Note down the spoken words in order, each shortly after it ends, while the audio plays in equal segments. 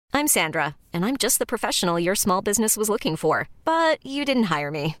I'm Sandra, and I'm just the professional your small business was looking for. But you didn't hire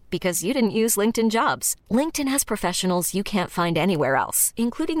me because you didn't use LinkedIn Jobs. LinkedIn has professionals you can't find anywhere else,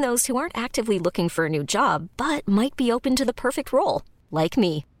 including those who aren't actively looking for a new job, but might be open to the perfect role, like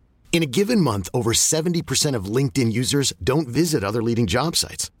me. In a given month, over 70% of LinkedIn users don't visit other leading job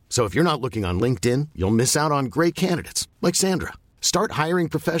sites. So if you're not looking on LinkedIn, you'll miss out on great candidates like Sandra. Start hiring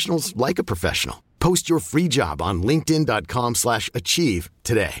professionals like a professional. Post your free job on linkedin.com/achieve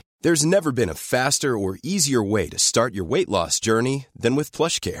today. There's never been a faster or easier way to start your weight loss journey than with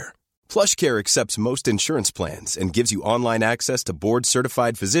PlushCare. PlushCare accepts most insurance plans and gives you online access to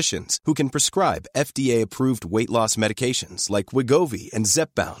board-certified physicians who can prescribe FDA-approved weight loss medications like Wegovy and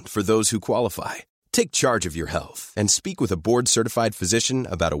Zepbound for those who qualify. Take charge of your health and speak with a board-certified physician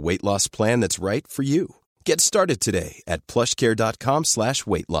about a weight loss plan that's right for you. Get started today at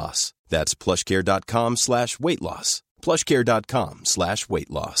plushcare.com/weight loss. That's plushcare.com/weight loss. plushcare.com/weight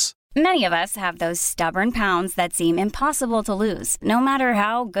loss. Many of us have those stubborn pounds that seem impossible to lose, no matter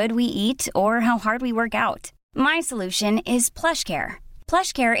how good we eat or how hard we work out. My solution is PlushCare.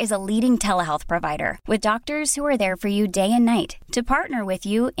 PlushCare is a leading telehealth provider with doctors who are there for you day and night to partner with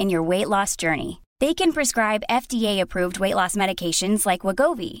you in your weight loss journey. They can prescribe FDA-approved weight loss medications like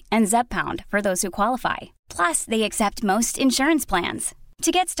Wegovy and Zepbound for those who qualify. Plus, they accept most insurance plans.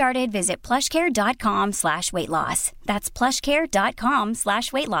 To get started, visit plushcare.com/weight loss. That's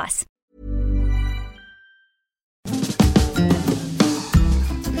plushcare.com/weight loss.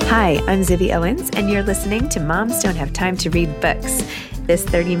 Hi, I'm Zibby Owens, and you're listening to Moms Don't Have Time to Read Books. This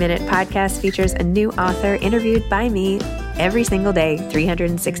 30-minute podcast features a new author interviewed by me every single day,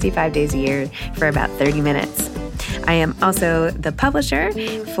 365 days a year, for about 30 minutes. I am also the publisher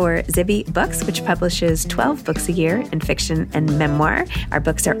for Zibby Books, which publishes 12 books a year in fiction and memoir. Our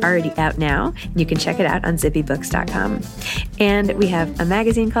books are already out now. You can check it out on zibbybooks.com. And we have a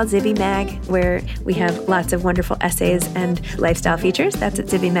magazine called Zibby Mag, where we have lots of wonderful essays and lifestyle features. That's at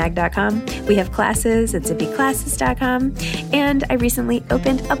zibbymag.com. We have classes at zibbyclasses.com. And I recently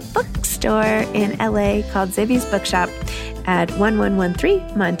opened a bookstore in LA called Zibby's Bookshop at 1113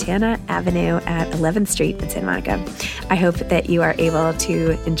 Montana Avenue at 11th Street in Santa Monica. I hope that you are able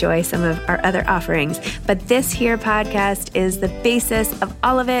to enjoy some of our other offerings. But this here podcast is the basis of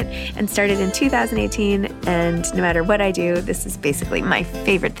all of it and started in 2018. And no matter what I do, this is basically my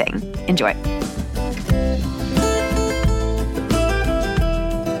favorite thing. Enjoy.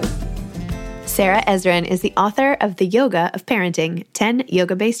 Sarah Ezrin is the author of The Yoga of Parenting, 10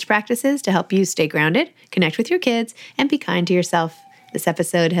 yoga-based practices to help you stay grounded, connect with your kids, and be kind to yourself. This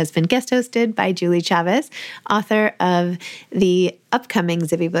episode has been guest hosted by Julie Chavez, author of the upcoming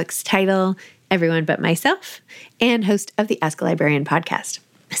Zibby Books title, Everyone But Myself, and host of the Ask a Librarian podcast.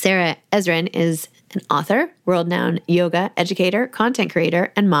 Sarah Ezrin is an author, world-renowned yoga educator, content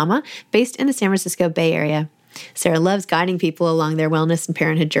creator, and mama based in the San Francisco Bay Area. Sarah loves guiding people along their wellness and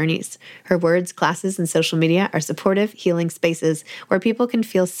parenthood journeys. Her words, classes, and social media are supportive, healing spaces where people can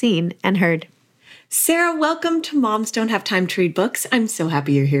feel seen and heard. Sarah, welcome to Moms Don't Have Time to Read Books. I'm so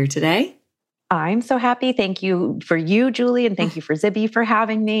happy you're here today. I'm so happy. Thank you for you, Julie, and thank you for Zibby for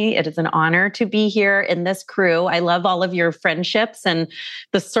having me. It is an honor to be here in this crew. I love all of your friendships and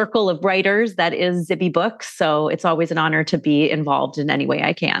the circle of writers that is Zibby Books. So it's always an honor to be involved in any way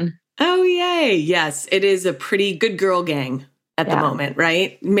I can. Oh, yay. Yes, it is a pretty good girl gang at the moment,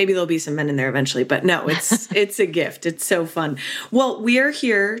 right? Maybe there'll be some men in there eventually, but no, it's a gift. It's so fun. Well, we are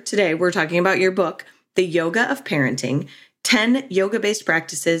here today. We're talking about your book, The Yoga of Parenting, 10 yoga-based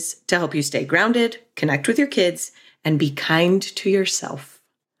practices to help you stay grounded, connect with your kids, and be kind to yourself.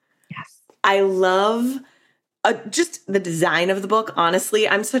 Yes. I love just the design of the book. Honestly,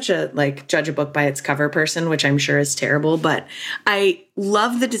 I'm such a judge a book by its cover person, which I'm sure is terrible, but I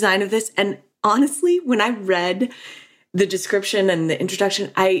love the design of this. And honestly, when I read the description and the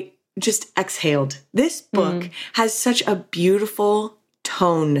introduction, I just exhaled. This book has such a beautiful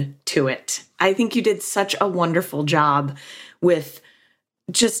tone to it. I think you did such a wonderful job with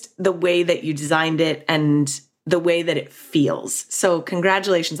just the way that you designed it and the way that it feels. So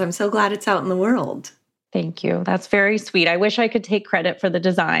congratulations. I'm so glad it's out in the world. Thank you. That's very sweet. I wish I could take credit for the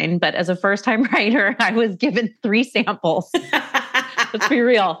design, but as a first-time writer, I was given 3 samples. Let's be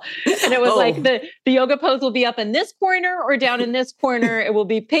real. And it was like the yoga pose will be up in this corner or down in this corner. It will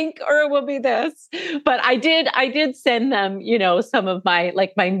be pink or it will be this. But I did send them, some of my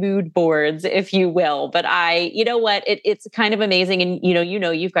mood boards, if you will. But it's kind of amazing. And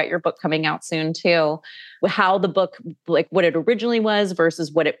you've got your book coming out soon too. How the book, what it originally was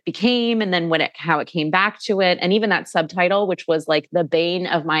versus what it became, and then how it came back to it. And even that subtitle, which was like the bane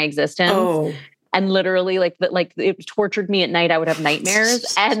of my existence. And literally like it tortured me at night. I would have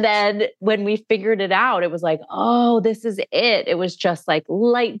nightmares. And then when we figured it out, it was like, oh, this is it. It was just like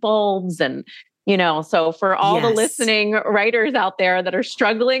light bulbs. And, so for all the listening writers out there that are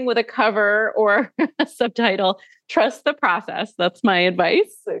struggling with a cover or a subtitle, trust the process. That's my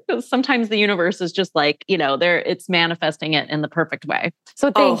advice. Because sometimes the universe is just like, it's manifesting it in the perfect way.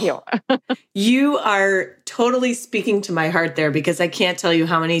 So thank you. You are totally speaking to my heart there, because I can't tell you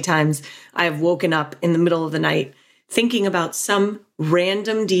how many times I've woken up in the middle of the night thinking about some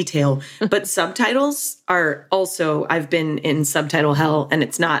random detail. But subtitles are also, I've been in subtitle hell, and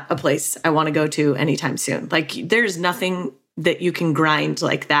it's not a place I want to go to anytime soon. Like, there's nothing that you can grind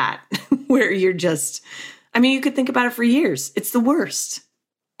like that where you're just, you could think about it for years. It's the worst.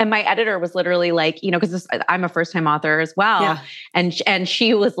 And my editor was literally like, because I'm a first-time author as well. Yeah. And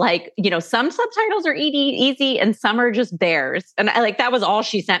she was like, some subtitles are easy and some are just bears. And that was all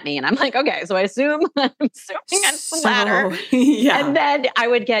she sent me. And I'm like, okay, so I'm assuming it's the latter. Yeah. And then I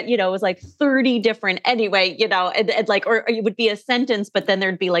would get, it was like 30 different anyway, and like, or it would be a sentence, but then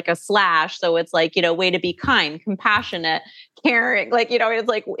there'd be like a slash. So it's like, way to be kind, compassionate, caring, it's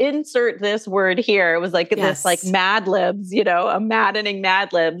like, insert this word here. It was like this like Mad Libs, a maddening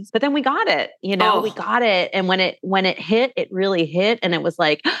Mad Lib. But then we got it, we got it. And when it hit, it really hit. And it was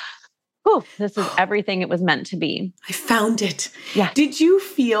like, oh, this is everything it was meant to be. I found it. Yeah. Did you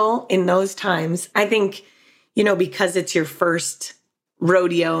feel in those times, I think, because it's your first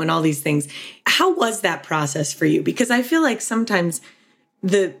rodeo and all these things, how was that process for you? Because I feel like sometimes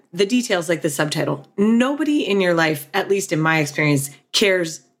the details, like the subtitle, nobody in your life, at least in my experience,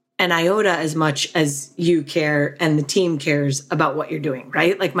 cares an iota as much as you care and the team cares about what you're doing,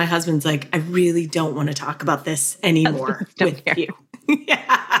 right? Like, my husband's like, I really don't want to talk about this anymore with you.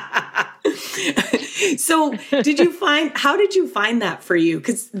 Yeah. So how did you find that for you?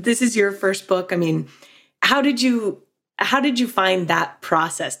 Because this is your first book. How did you find that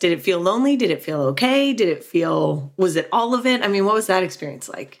process? Did it feel lonely? Did it feel okay? Was it all of it? What was that experience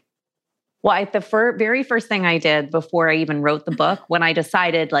like? Well, the very first thing I did before I even wrote the book, when I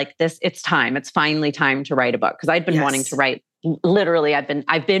decided like this, it's finally time to write a book. Because I'd been wanting to write, literally,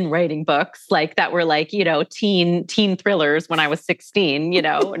 I've been writing books like that were like, teen thrillers when I was 16,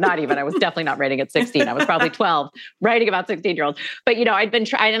 not even, I was definitely not writing at 16. I was probably 12, writing about 16-year-olds. But,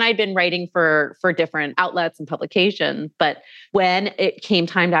 I'd been writing for different outlets and publications. But when it came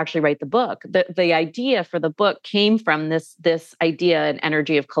time to actually write the book, the idea for the book came from this idea and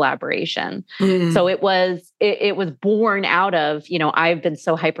energy of collaboration. Mm. So it was born out of, I've been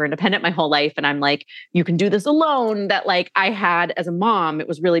so hyper independent my whole life. And I'm like, you can do this alone, that like I had as a mom, it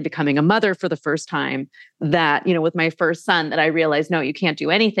was really becoming a mother for the first time that, with my first son, that I realized, no, you can't do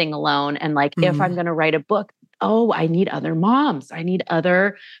anything alone. And like, if I'm going to write a book, I need other moms. I need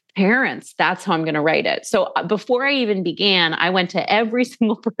other parents. That's how I'm going to write it. So before I even began, I went to every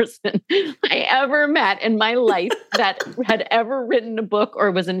single person I ever met in my life that had ever written a book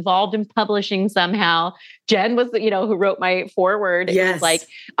or was involved in publishing somehow. Jen was, who wrote my foreword. Yes. It was like,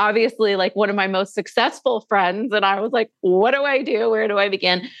 obviously like one of my most successful friends. And I was like, what do I do? Where do I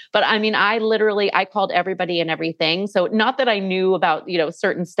begin? But I called everybody and everything. So not that I knew about,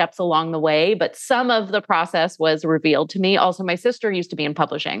 certain steps along the way, but some of the process was revealed to me. Also, my sister used to be in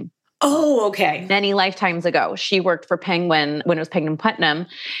publishing. Oh, okay. Many lifetimes ago. She worked for Penguin when it was Penguin Putnam.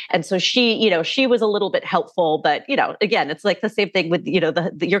 And so she was a little bit helpful, but, again, it's like the same thing with,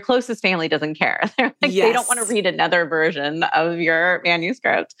 your closest family doesn't care. They're like, They don't want to read another version of your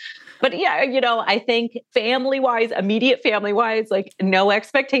manuscript. But yeah, I think immediate family-wise, like no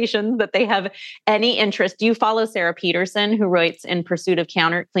expectations that they have any interest. Do you follow Sarah Peterson, who writes In Pursuit of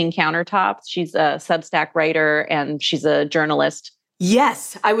Clean Countertops? She's a Substack writer and she's a journalist.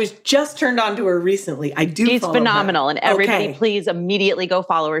 Yes, I was just turned on to her recently. I do. She's phenomenal, and everybody please immediately go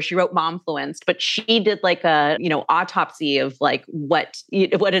follow her. She wrote Momfluenced, but she did like a autopsy of like what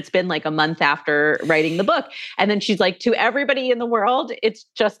it's been like a month after writing the book, and then she's like, to everybody in the world, it's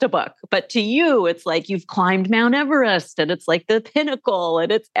just a book, but to you, it's like you've climbed Mount Everest, and it's like the pinnacle,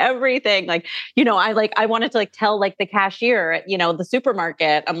 and it's everything. Like I wanted to like tell like the cashier at the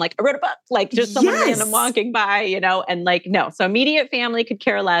supermarket, I'm like, I wrote a book, like just someone random walking by, and like no, so immediate family could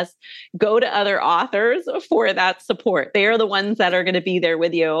care less. Go to other authors for that support. They are the ones that are going to be there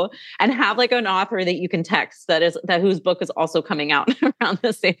with you, and have like an author that you can text whose book is also coming out around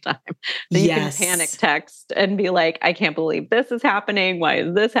the same time. That you can panic text and be like, I can't believe this is happening. Why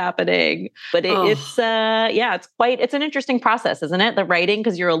is this happening? But it's an interesting process, isn't it? The writing,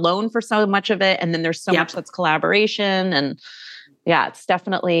 because you're alone for so much of it. And then there's so much that's collaboration. And yeah, it's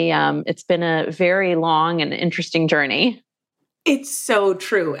definitely, it's been a very long and interesting journey. It's so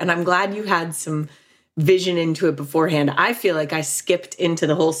true. And I'm glad you had some vision into it beforehand. I feel like I skipped into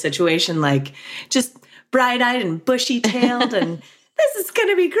the whole situation, like just bright-eyed and bushy-tailed and this is going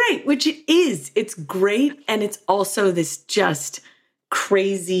to be great, which it is. It's great. And it's also this just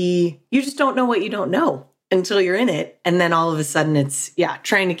crazy, you just don't know what you don't know until you're in it. And then all of a sudden it's,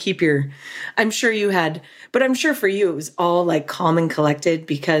 trying to keep I'm sure you had, but I'm sure for you, it was all like calm and collected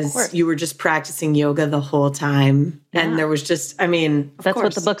because you were just practicing yoga the whole time. Yeah. And there was just, that's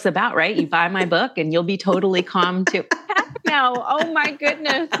what the book's about, right? You buy my book and you'll be totally calm too. No. Oh my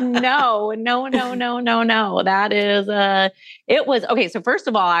goodness. No. That is, it was, okay. So first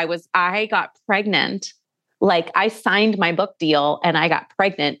of all, I got pregnant. Like I signed my book deal and I got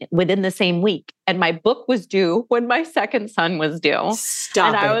pregnant within the same week. And my book was due when my second son was due. Stop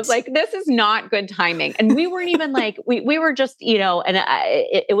and I was like, this is not good timing. And we weren't even like, we were just,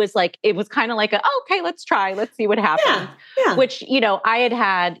 it was kind of like, okay, let's try. Let's see what happens. Yeah. Which, I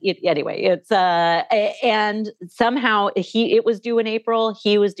had it anyway. It's, and somehow it was due in April.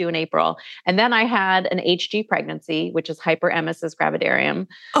 He was due in April. And then I had an HG pregnancy, which is hyperemesis gravidarum,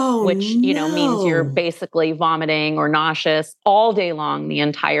 which, means you're basically vomiting or nauseous all day long, the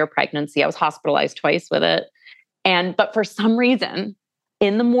entire pregnancy. I was hospitalized twice with it. But for some reason,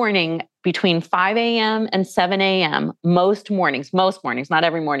 in the morning between 5 a.m. and 7 a.m., most mornings, not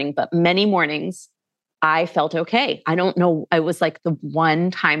every morning, but many mornings, I felt okay. I don't know. It was like the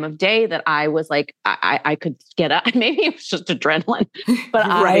one time of day that I was like, I could get up. Maybe it was just adrenaline, but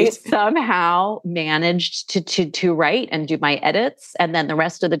I somehow managed to write and do my edits. And then the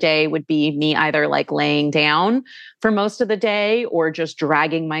rest of the day would be me either like laying down for most of the day or just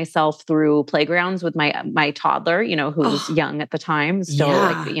dragging myself through playgrounds with my toddler, who was young at the time, still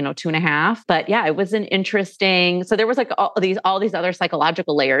like, 2.5. But yeah, it was an interesting, so there was like all these other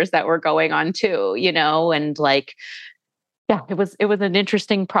psychological layers that were going on too, and like, yeah, it was an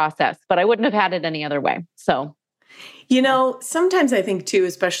interesting process, but I wouldn't have had it any other way. So, sometimes I think too,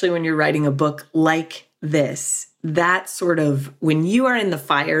 especially when you're writing a book like this, that sort of, when you are in the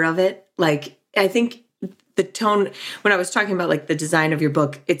fire of it, like, I think the tone, when I was talking about like the design of your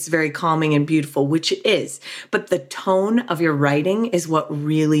book, it's very calming and beautiful, which it is. But the tone of your writing is what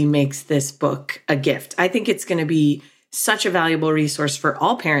really makes this book a gift. I think it's going to be such a valuable resource for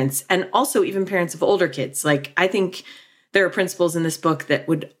all parents and also even parents of older kids. Like, I think there are principles in this book that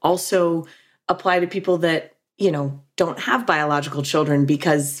would also apply to people that, don't have biological children,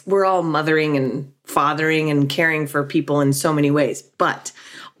 because we're all mothering and fathering and caring for people in so many ways. But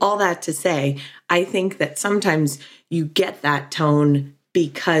all that to say, I think that sometimes you get that tone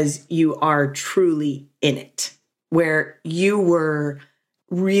because you are truly in it, where you were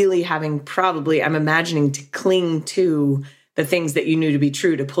really having probably, I'm imagining, to cling to the things that you knew to be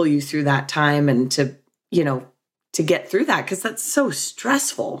true to pull you through that time and to get through that, because that's so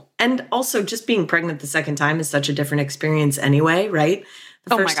stressful. And also just being pregnant the second time is such a different experience anyway, right?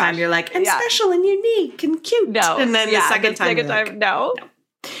 The first time you're like, I'm special and unique and cute. No. And then the second time, no.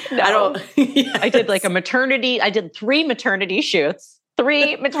 I don't. Yes. I did like I did 3 maternity shoots with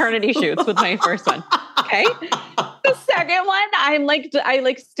my first one. Okay. The second one,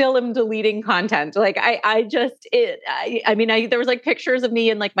 I still am deleting content. Like there was like pictures of me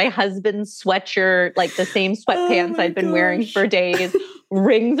in like my husband's sweatshirt, like the same sweatpants I'd been wearing for days,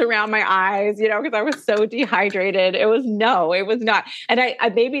 rings around my eyes, because I was so dehydrated. It was not. And I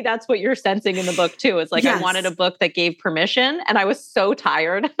maybe that's what you're sensing in the book too. It's like, I wanted a book that gave permission, and I was so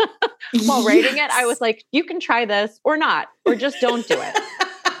tired while writing it. I was like, you can try this or not, or just don't do it.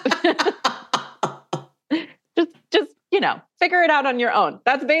 just figure it out on your own.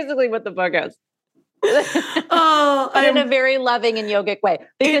 That's basically what the book is. But in a very loving and yogic way,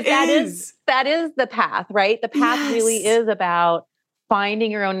 because that is the path, right? The path really is about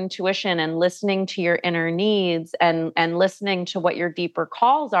finding your own intuition and listening to your inner needs and listening to what your deeper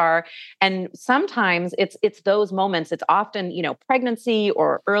calls are. And sometimes it's those moments. It's often, pregnancy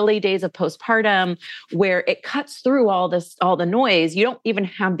or early days of postpartum where it cuts through all the noise. You don't even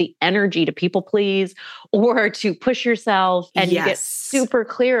have the energy to people please or to push yourself, and you get super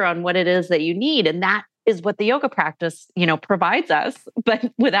clear on what it is that you need. And that is what the yoga practice, provides us,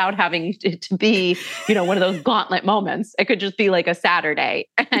 but without having to be, one of those gauntlet moments. It could just be like a Saturday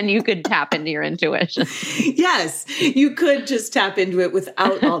and you could tap into your intuition. Yes, you could just tap into it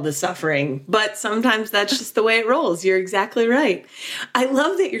without all the suffering, but sometimes that's just the way it rolls. You're exactly right. I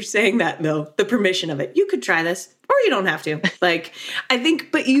love that you're saying that though, the permission of it. You could try this or you don't have to. But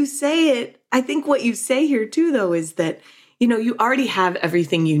you say it, I think what you say here too, though, is that, you already have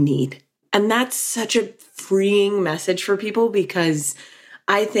everything you need. And that's such a freeing message for people, because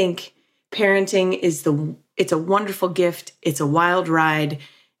I think parenting is it's a wonderful gift. It's a wild ride.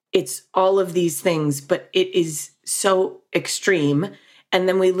 It's all of these things, but it is so extreme. And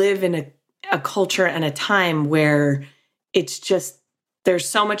then we live in a culture and a time where it's just, there's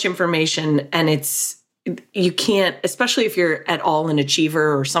so much information, and you can't, especially if you're at all an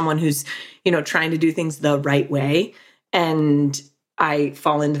achiever or someone who's, trying to do things the right way. And I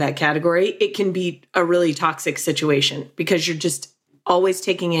fall into that category. It can be a really toxic situation because you're just always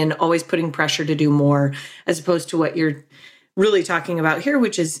taking in, always putting pressure to do more, as opposed to what you're really talking about here,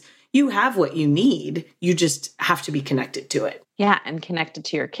 which is you have what you need. You just have to be connected to it. Yeah, and connected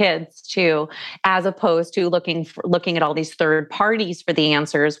to your kids too, as opposed to looking at all these third parties for the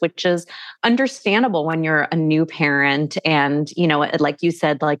answers, which is understandable when you're a new parent and, like you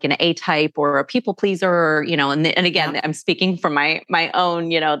said, like an A-type or a people pleaser, or, and again, I'm speaking from my own,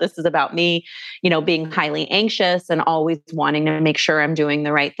 this is about me, being highly anxious and always wanting to make sure I'm doing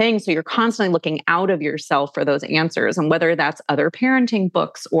the right thing. So you're constantly looking out of yourself for those answers, and whether that's other parenting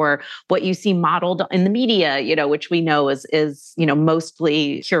books or what you see modeled in the media, which we know is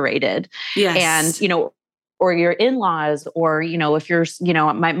mostly curated. Yes. And, or your in-laws, or, if you're,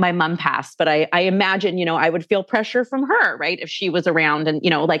 my mom passed, but I imagine, I would feel pressure from her, right? If she was around and,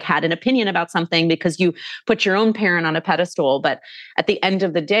 like had an opinion about something, because you put your own parent on a pedestal. But at the end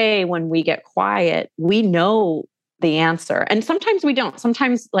of the day, when we get quiet, we know the answer. And sometimes we don't.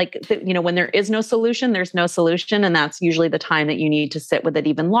 Sometimes when there is no solution, there's no solution. And that's usually the time that you need to sit with it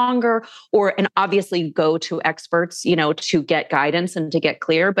even longer, and obviously go to experts, to get guidance and to get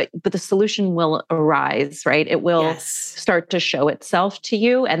clear, but the solution will arise, right? It will start to show itself to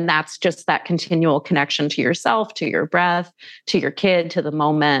you. And that's just that continual connection to yourself, to your breath, to your kid, to the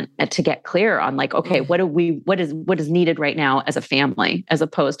moment, and to get clear on okay, what is needed right now as a family, as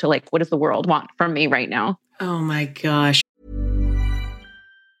opposed to what does the world want from me right now? Oh my gosh.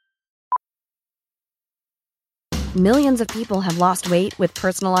 Millions of people have lost weight with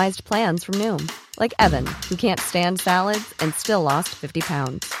personalized plans from Noom. Like Evan, who can't stand salads and still lost 50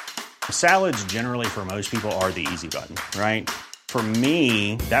 pounds. Salads generally for most people are the easy button, right? For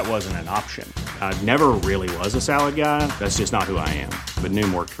me, that wasn't an option. I never really was a salad guy. That's just not who I am. But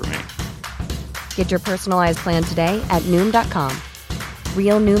Noom worked for me. Get your personalized plan today at Noom.com.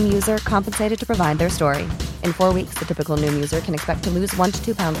 Real Noom user compensated to provide their story. In 4 weeks, the typical Noom user can expect to lose 1 to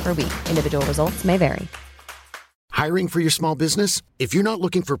 2 pounds per week. Individual results may vary. Hiring for your small business? If you're not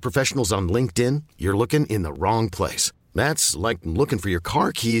looking for professionals on LinkedIn, you're looking in the wrong place. That's like looking for your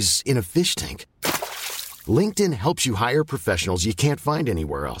car keys in a fish tank. LinkedIn helps you hire professionals you can't find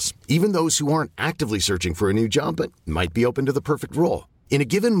anywhere else, even those who aren't actively searching for a new job but might be open to the perfect role. In a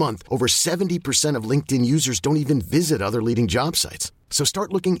given month, over 70% of LinkedIn users don't even visit other leading job sites. So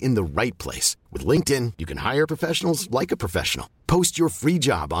start looking in the right place. With LinkedIn, you can hire professionals like a professional. Post your free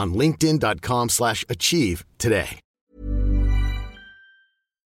job on linkedin.com/achieve today.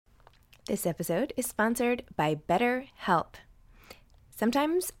 This episode is sponsored by BetterHelp.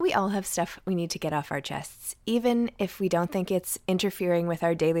 Sometimes we all have stuff we need to get off our chests. Even if we don't think it's interfering with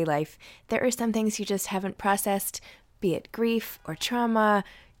our daily life, there are some things you just haven't processed, be it grief or trauma,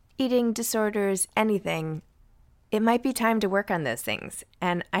 eating disorders, anything. It might be time to work on those things,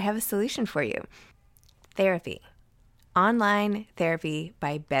 and I have a solution for you. Therapy. Online therapy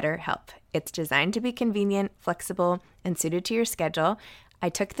by BetterHelp. It's designed to be convenient, flexible, and suited to your schedule. I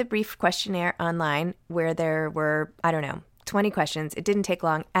took the brief questionnaire online where there were, 20 questions. It didn't take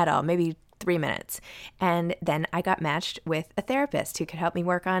long at all, maybe 3 minutes. And then I got matched with a therapist who could help me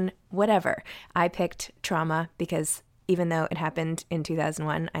work on whatever. I picked trauma because even though it happened in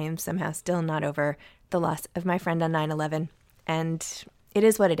 2001, I am somehow still not over the loss of my friend on 9/11. And it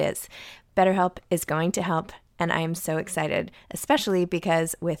is what it is. BetterHelp is going to help, and I am so excited, especially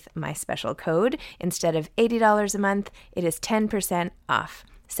because with my special code, instead of $80 a month, it is 10% off,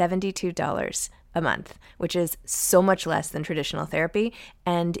 $72 a month, which is so much less than traditional therapy,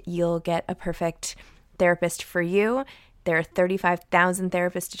 and you'll get a perfect therapist for you. There are 35,000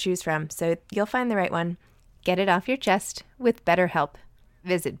 therapists to choose from, so you'll find the right one. Get it off your chest with BetterHelp.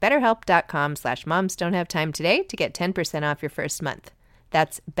 Visit betterhelp.com/momsdon'thavetime today to get 10% off your first month.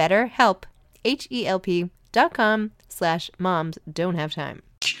 That's BetterHelp, HELP.com/momsdon'thavetime.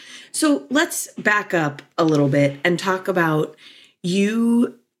 So let's back up a little bit and talk about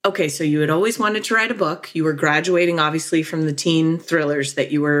you. Okay, so you had always wanted to write a book. You were graduating, obviously, from the teen thrillers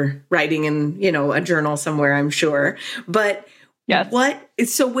that you were writing in, a journal somewhere, I'm sure. But yes.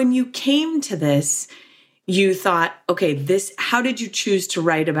 So when you came to this, you thought, okay, how did you choose to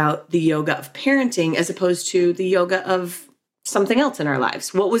write about the yoga of parenting as opposed to the yoga of something else in our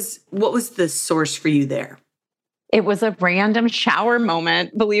lives? What was the source for you there? It was a random shower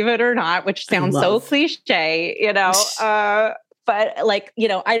moment, believe it or not, which sounds so cliche, but like,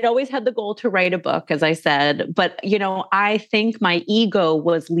 I'd always had the goal to write a book, as I said, but, I think my ego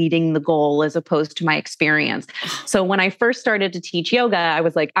was leading the goal as opposed to my experience. So when I first started to teach yoga, I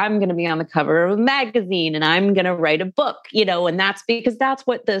was like, I'm going to be on the cover of a magazine and I'm going to write a book, and that's because that's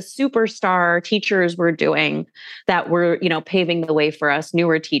what the superstar teachers were doing that were, paving the way for us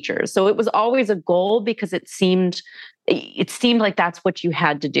newer teachers. So it was always a goal because it seemed like that's what you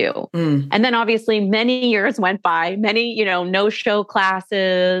had to do. And then obviously many years went by, many, no-show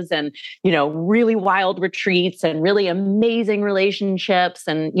classes and, really wild retreats and really amazing relationships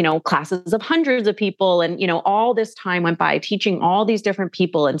and, classes of hundreds of people. And, all this time went by teaching all these different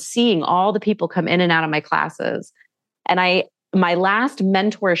people and seeing all the people come in and out of my classes. And my last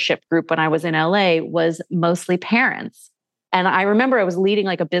mentorship group when I was in LA was mostly parents. And I remember I was leading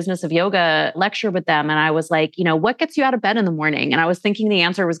like a business of yoga lecture with them. And I was like, what gets you out of bed in the morning? And I was thinking the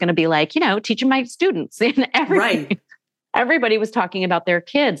answer was going to be like, teaching my students. And everybody was talking about their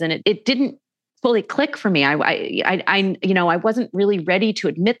kids. And it didn't fully click for me. I wasn't really ready to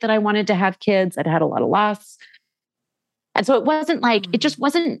admit that I wanted to have kids. I'd had a lot of loss. And so it wasn't like, it just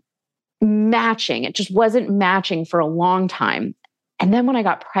wasn't matching. It just wasn't matching for a long time. And then when I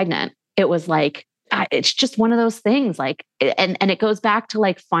got pregnant, it was like, it's just one of those things like, and it goes back to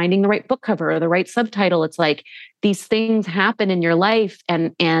like finding the right book cover or the right subtitle. It's like these things happen in your life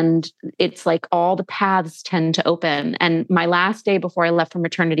and it's like all the paths tend to open. And my last day before I left for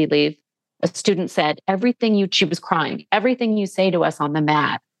maternity leave, a student said, she was crying, everything you say to us on the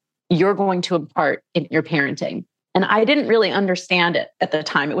mat, you're going to impart in your parenting. And I didn't really understand it at the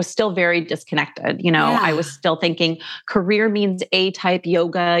time. It was still very disconnected. I was still thinking career means A-type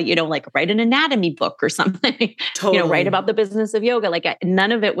yoga, like write an anatomy book or something, Totally. Write about the business of yoga. Like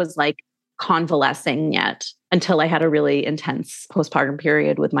none of it was like convalescing yet until I had a really intense postpartum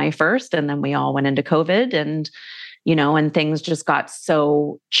period with my first. And then we all went into COVID and things just got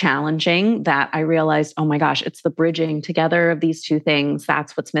so challenging that I realized, oh my gosh, it's the bridging together of these two things.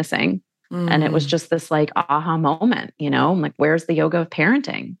 That's what's missing. And it was just this like aha moment, like, where's the yoga of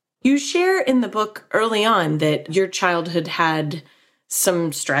parenting? You share in the book early on that your childhood had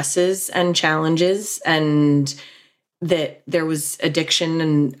some stresses and challenges and that there was addiction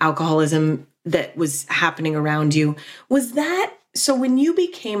and alcoholism that was happening around you. So when you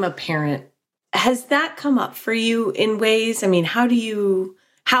became a parent, has that come up for you in ways? I mean,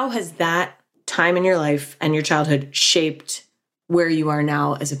 how has that time in your life and your childhood shaped where you are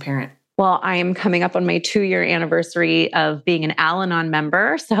now as a parent? Well, I am coming up on my 2-year anniversary of being an Al-Anon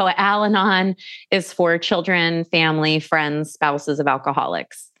member. So Al-Anon is for children, family, friends, spouses of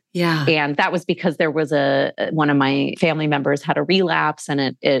alcoholics. Yeah. And that was because there was one of my family members had a relapse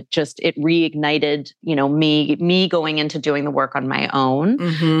and it reignited, me going into doing the work on my own.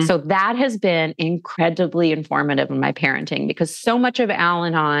 Mm-hmm. So that has been incredibly informative in my parenting because so much of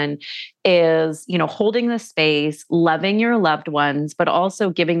Al-Anon is, holding the space, loving your loved ones, but also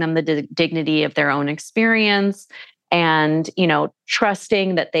giving them the dignity of their own experience and,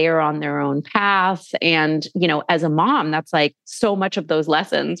 trusting that they are on their own path. And, as a mom, that's like so much of those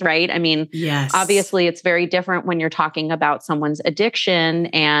lessons, right? I mean, yes. Obviously it's very different when you're talking about someone's addiction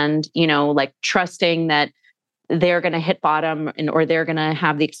and, like trusting that they're going to hit bottom or they're going to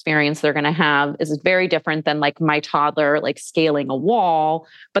have the experience they're going to have is very different than like my toddler, like scaling a wall.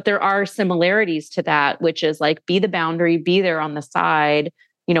 But there are similarities to that, which is like, be the boundary, be there on the side,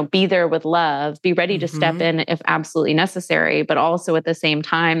 be there with love, be ready to step in if absolutely necessary, but also at the same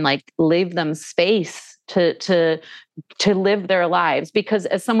time, like leave them space to live their lives. Because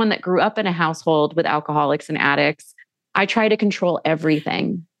as someone that grew up in a household with alcoholics and addicts, I try to control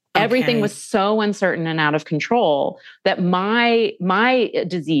everything. Okay. Everything was so uncertain and out of control that my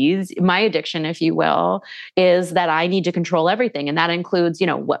disease, my addiction, if you will, is that I need to control everything. And that includes,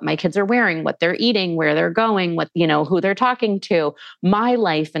 what my kids are wearing, what they're eating, where they're going, what, who they're talking to, my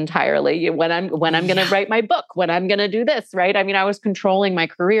life entirely, when I'm going to write my book, when I'm going to do this, right? I mean, I was controlling my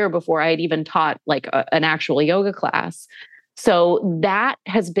career before I had even taught like an actual yoga class. So that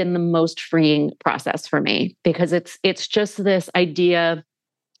has been the most freeing process for me because it's just this idea.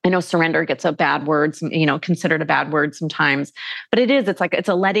 I know surrender gets a bad word, considered a bad word sometimes, but it's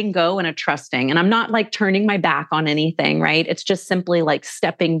a letting go and a trusting. And I'm not like turning my back on anything, right? It's just simply like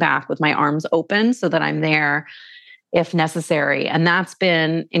stepping back with my arms open so that I'm there if necessary. And that's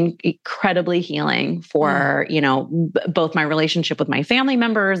been incredibly healing for, both my relationship with my family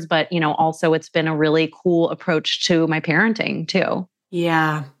members, but, also it's been a really cool approach to my parenting too.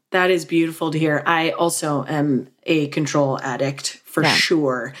 Yeah. That is beautiful to hear. I also am a control addict for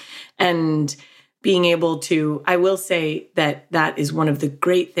sure. And being able to, I will say that is one of the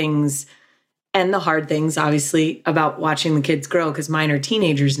great things and the hard things, obviously, about watching the kids grow, because mine are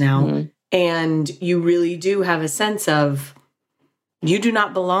teenagers now. Mm-hmm. And you really do have a sense of, you do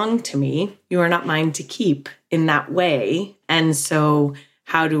not belong to me. You are not mine to keep in that way. And so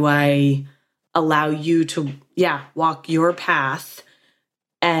how do I allow you to, walk your path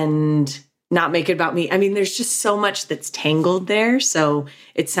and not make it about me? I mean, there's just so much that's tangled there. So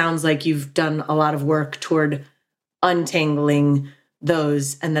it sounds like you've done a lot of work toward untangling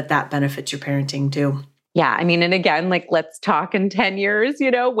those, and that benefits your parenting too. Yeah. I mean, and again, like, let's talk in 10 years,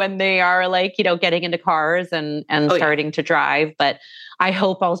 when they are like, getting into cars and starting to drive. But I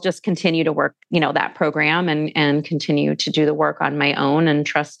hope I'll just continue to work, that program and continue to do the work on my own and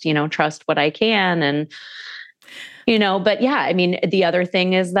trust what I can. And, but yeah, I mean, the other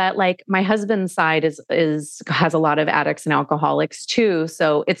thing is that, like, my husband's side has a lot of addicts and alcoholics too.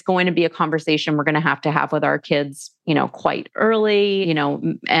 So it's going to be a conversation we're going to have with our kids, quite early,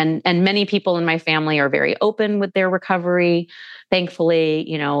 and many people in my family are very open with their recovery.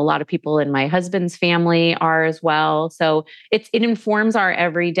 Thankfully, a lot of people in my husband's family are as well. So it informs our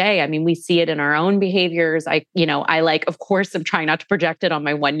everyday. I mean, we see it in our own behaviors. I like, of course, I'm trying not to project it on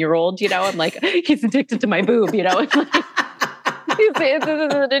my 1-year-old, I'm like, he's addicted to my boob, it's like, this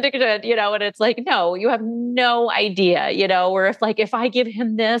is an addiction, and it's like, no, you have no idea, or if I give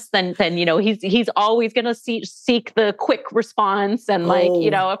him this, then he's always going to seek the quick response. And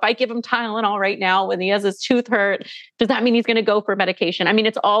if I give him Tylenol right now when he has his tooth hurt, does that mean he's going to go for medication? I mean,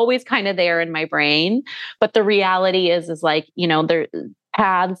 it's always kind of there in my brain, but the reality is like, their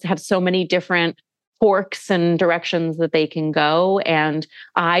paths have so many different forks and directions that they can go. And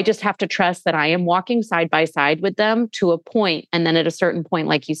I just have to trust that I am walking side by side with them to a point. And then at a certain point,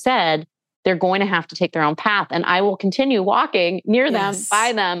 like you said, they're going to have to take their own path. And I will continue walking near them,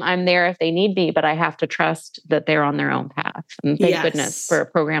 by them. I'm there if they need me, but I have to trust that they're on their own path. And thank goodness for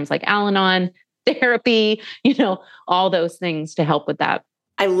programs like Al-Anon, therapy, all those things to help with that.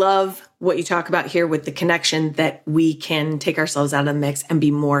 I love what you talk about here with the connection, that we can take ourselves out of the mix and be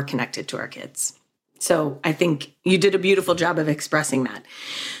more connected to our kids. So I think you did a beautiful job of expressing that.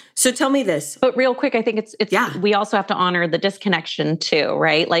 So tell me this. But real quick, I think it's we also have to honor the disconnection too,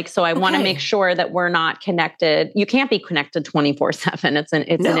 right? Like, so I want to make sure that we're not connected. You can't be connected 24/7. It's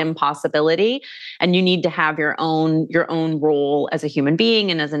an impossibility. And you need to have your own role as a human being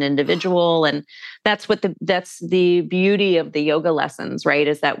and as an individual. And that's the beauty of the yoga lessons, right?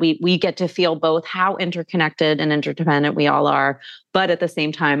 Is that we get to feel both how interconnected and interdependent we all are, but at the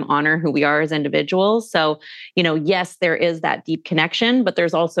same time, honor who we are as individuals. So, yes, there is that deep connection, but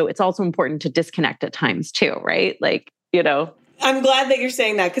it's also important to disconnect at times too, right? Like, I'm glad that you're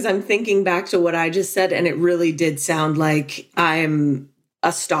saying that, because I'm thinking back to what I just said, and it really did sound like I'm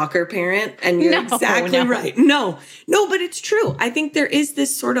a stalker parent, and you're exactly right. No, but it's true. I think there is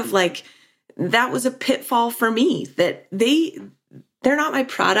this sort of like, that was a pitfall for me, that they're not my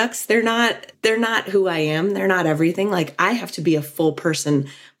products. They're not who I am. They're not everything. Like, I have to be a full person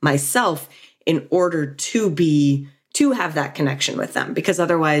myself in order to have that connection with them, because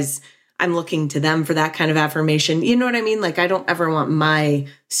otherwise I'm looking to them for that kind of affirmation. You know what I mean? Like, I don't ever want my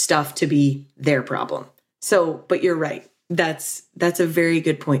stuff to be their problem. So, but you're right. That's a very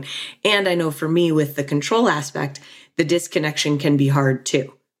good point. And I know for me, with the control aspect, the disconnection can be hard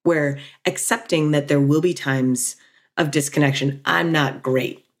too, where accepting that there will be times of disconnection, I'm not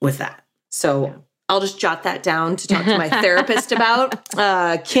great with that. So I'll just jot that down to talk to my therapist about.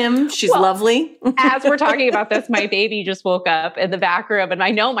 Kim, she's lovely. As we're talking about this, my baby just woke up in the back room, and I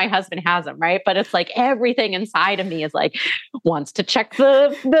know my husband has him, right? But it's like everything inside of me is like, wants to check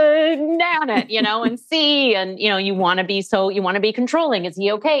the Nana, and see, and you want to be controlling. Is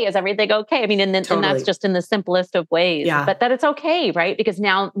he okay? Is everything okay? I mean, and that's just in the simplest of ways. Yeah. But that it's okay, right? Because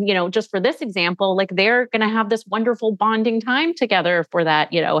now, just for this example, like, they're going to have this wonderful bonding time together for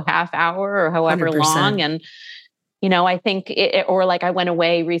that, half hour or however 100%. long. And, I think or like, I went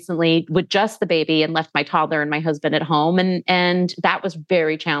away recently with just the baby and left my toddler and my husband at home. And that was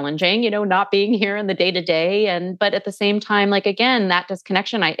very challenging, not being here in the day to day. But at the same time, like, again, that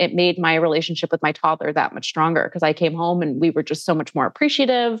disconnection, it made my relationship with my toddler that much stronger, because I came home and we were just so much more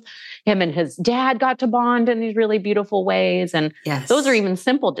appreciative. Him and his dad got to bond in these really beautiful ways. And those are even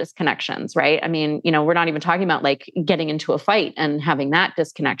simple disconnections, right? I mean, we're not even talking about like getting into a fight and having that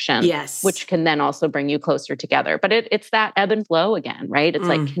disconnection, which can then also bring you closer together. But it's that ebb and flow again, right? It's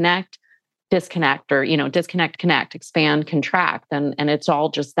like connect, disconnect, or, disconnect, connect, expand, contract. And it's all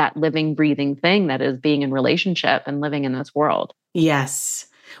just that living, breathing thing that is being in relationship and living in this world. Yes.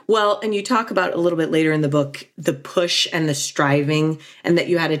 Well, and you talk about a little bit later in the book, the push and the striving, and that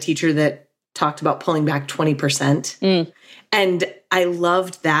you had a teacher that talked about pulling back 20%. And I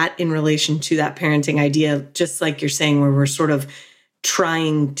loved that in relation to that parenting idea, just like you're saying, where we're sort of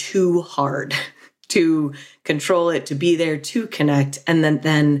trying too hard to control it, to be there, to connect. And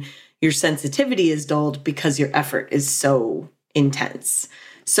then your sensitivity is dulled because your effort is so intense.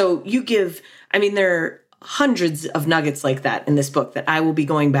 So you give, I mean, there are hundreds of nuggets like that in this book that I will be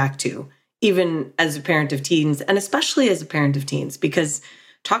going back to, even as a parent of teens, and especially as a parent of teens, because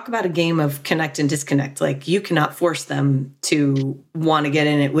talk about a game of connect and disconnect. Like, you cannot force them to want to get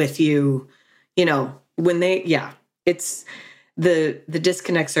in it with you, when they, it's the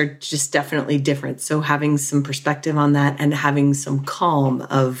disconnects are just definitely different. So having some perspective on that and having some calm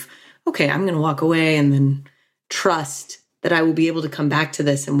of, okay, I'm going to walk away and then trust that I will be able to come back to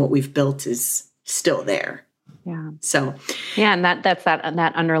this and what we've built is still there. Yeah. So, yeah. And that's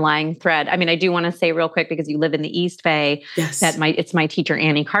that underlying thread. I mean, I do want to say real quick, because you live in the East Bay, that it's my teacher,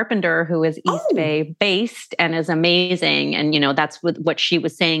 Annie Carpenter, who is East Bay based and is amazing. And, that's what she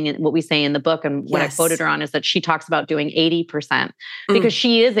was saying, and what we say in the book. And what I quoted her on is that she talks about doing 80% because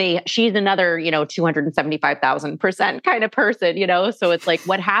she's another, 275,000% kind of person, so it's like,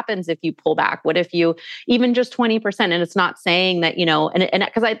 what happens if you pull back? What if you even just 20%? And it's not saying that, and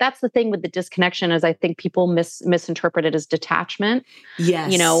because that's the thing with the disconnection, is I think people misinterpret it as detachment.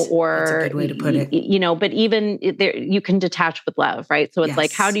 Yes. Or that's a good way to put it. But even there, you can detach with love, right? So it's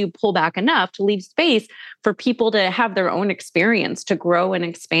like, how do you pull back enough to leave space for people to have their own experience, to grow and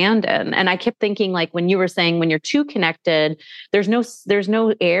expand in? And I kept thinking, like, when you were saying, when you're too connected, there's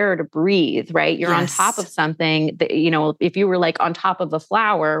no air to breathe, right? You're on top of something that, if you were like on top of a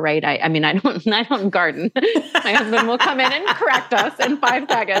flower, right? I mean, I don't garden. My husband will come in and correct us in 5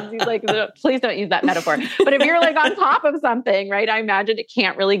 seconds. He's like, please don't use that metaphor. But if you're like on top of something, right, I imagine it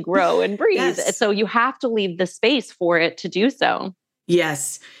can't really grow and breathe. Yes. So you have to leave the space for it to do so.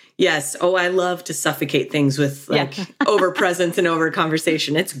 Yes. Yes. Oh, I love to suffocate things with over presence and over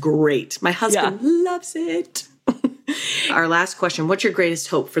conversation. It's great. My husband loves it. Our last question. What's your greatest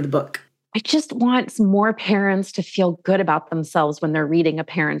hope for the book? I just want more parents to feel good about themselves when they're reading a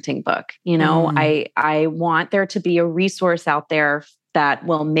parenting book. I want there to be a resource out there that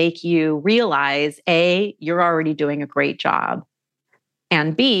will make you realize, A, you're already doing a great job.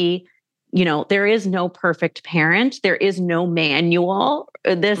 And B, there is no perfect parent. There is no manual.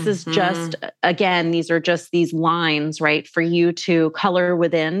 This is just, again, these are just these lines, right? For you to color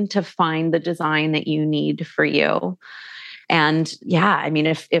within to find the design that you need for you. And I mean,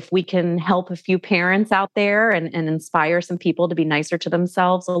 if we can help a few parents out there and inspire some people to be nicer to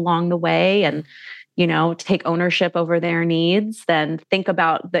themselves along the way and, take ownership over their needs, then think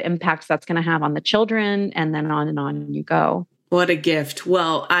about the impacts that's going to have on the children, and then on and on you go. What a gift.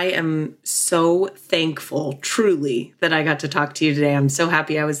 Well, I am so thankful, truly, that I got to talk to you today. I'm so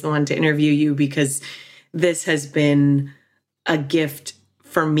happy I was the one to interview you, because this has been a gift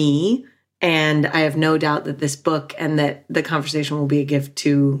for me. And I have no doubt that this book and that the conversation will be a gift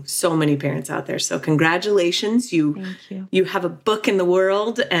to so many parents out there. So congratulations. You have a book in the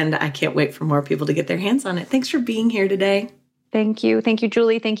world, and I can't wait for more people to get their hands on it. Thanks for being here today. Thank you. Thank you,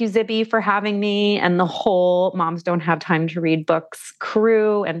 Julie. Thank you, Zibby, for having me, and the whole Moms Don't Have Time to Read Books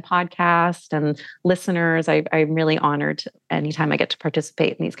crew and podcast and listeners. I'm really honored anytime I get to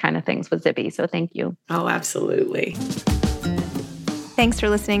participate in these kind of things with Zibby. So thank you. Oh, absolutely. Thanks for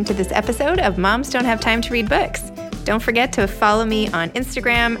listening to this episode of Moms Don't Have Time to Read Books. Don't forget to follow me on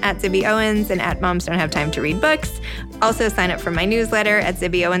Instagram at Zibby Owens and at Moms Don't Have Time to Read Books. Also sign up for my newsletter at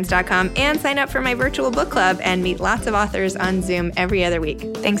zibbyowens.com and sign up for my virtual book club and meet lots of authors on Zoom every other week.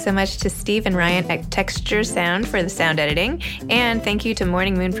 Thanks so much to Steve and Ryan at Texture Sound for the sound editing. And thank you to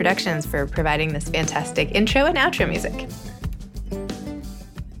Morning Moon Productions for providing this fantastic intro and outro music.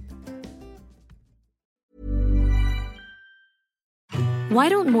 Why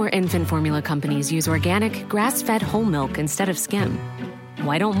don't more infant formula companies use organic, grass-fed whole milk instead of skim?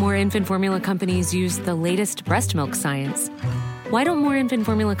 Why don't more infant formula companies use the latest breast milk science? Why don't more infant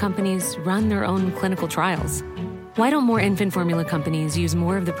formula companies run their own clinical trials? Why don't more infant formula companies use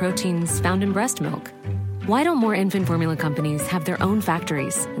more of the proteins found in breast milk? Why don't more infant formula companies have their own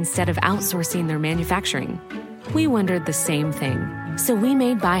factories instead of outsourcing their manufacturing? We wondered the same thing. So we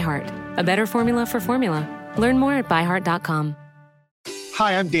made ByHeart, a better formula for formula. Learn more at byheart.com.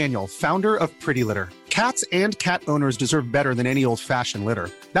 Hi, I'm Daniel, founder of Pretty Litter. Cats and cat owners deserve better than any old-fashioned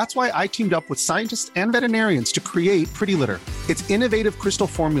litter. That's why I teamed up with scientists and veterinarians to create Pretty Litter. Its innovative crystal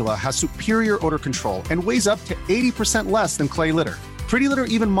formula has superior odor control and weighs up to 80% less than clay litter. Pretty Litter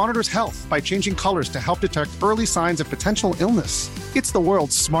even monitors health by changing colors to help detect early signs of potential illness. It's the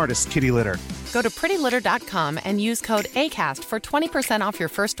world's smartest kitty litter. Go to prettylitter.com and use code ACAST for 20% off your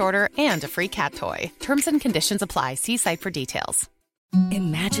first order and a free cat toy. Terms and conditions apply. See site for details.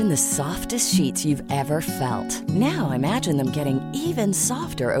 Imagine the softest sheets you've ever felt. Now imagine them getting even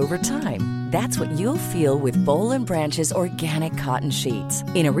softer over time. That's what you'll feel with Boll & Branch's organic cotton sheets.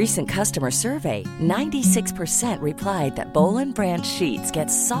 In a recent customer survey, 96% replied that Boll & Branch sheets get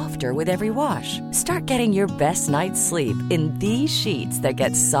softer with every wash. Start getting your best night's sleep in these sheets that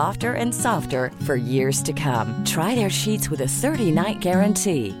get softer and softer for years to come. Try their sheets with a 30-night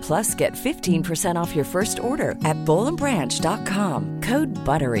guarantee. Plus, get 15% off your first order at bollandbranch.com. Code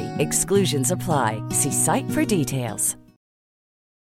BUTTERY. Exclusions apply. See site for details.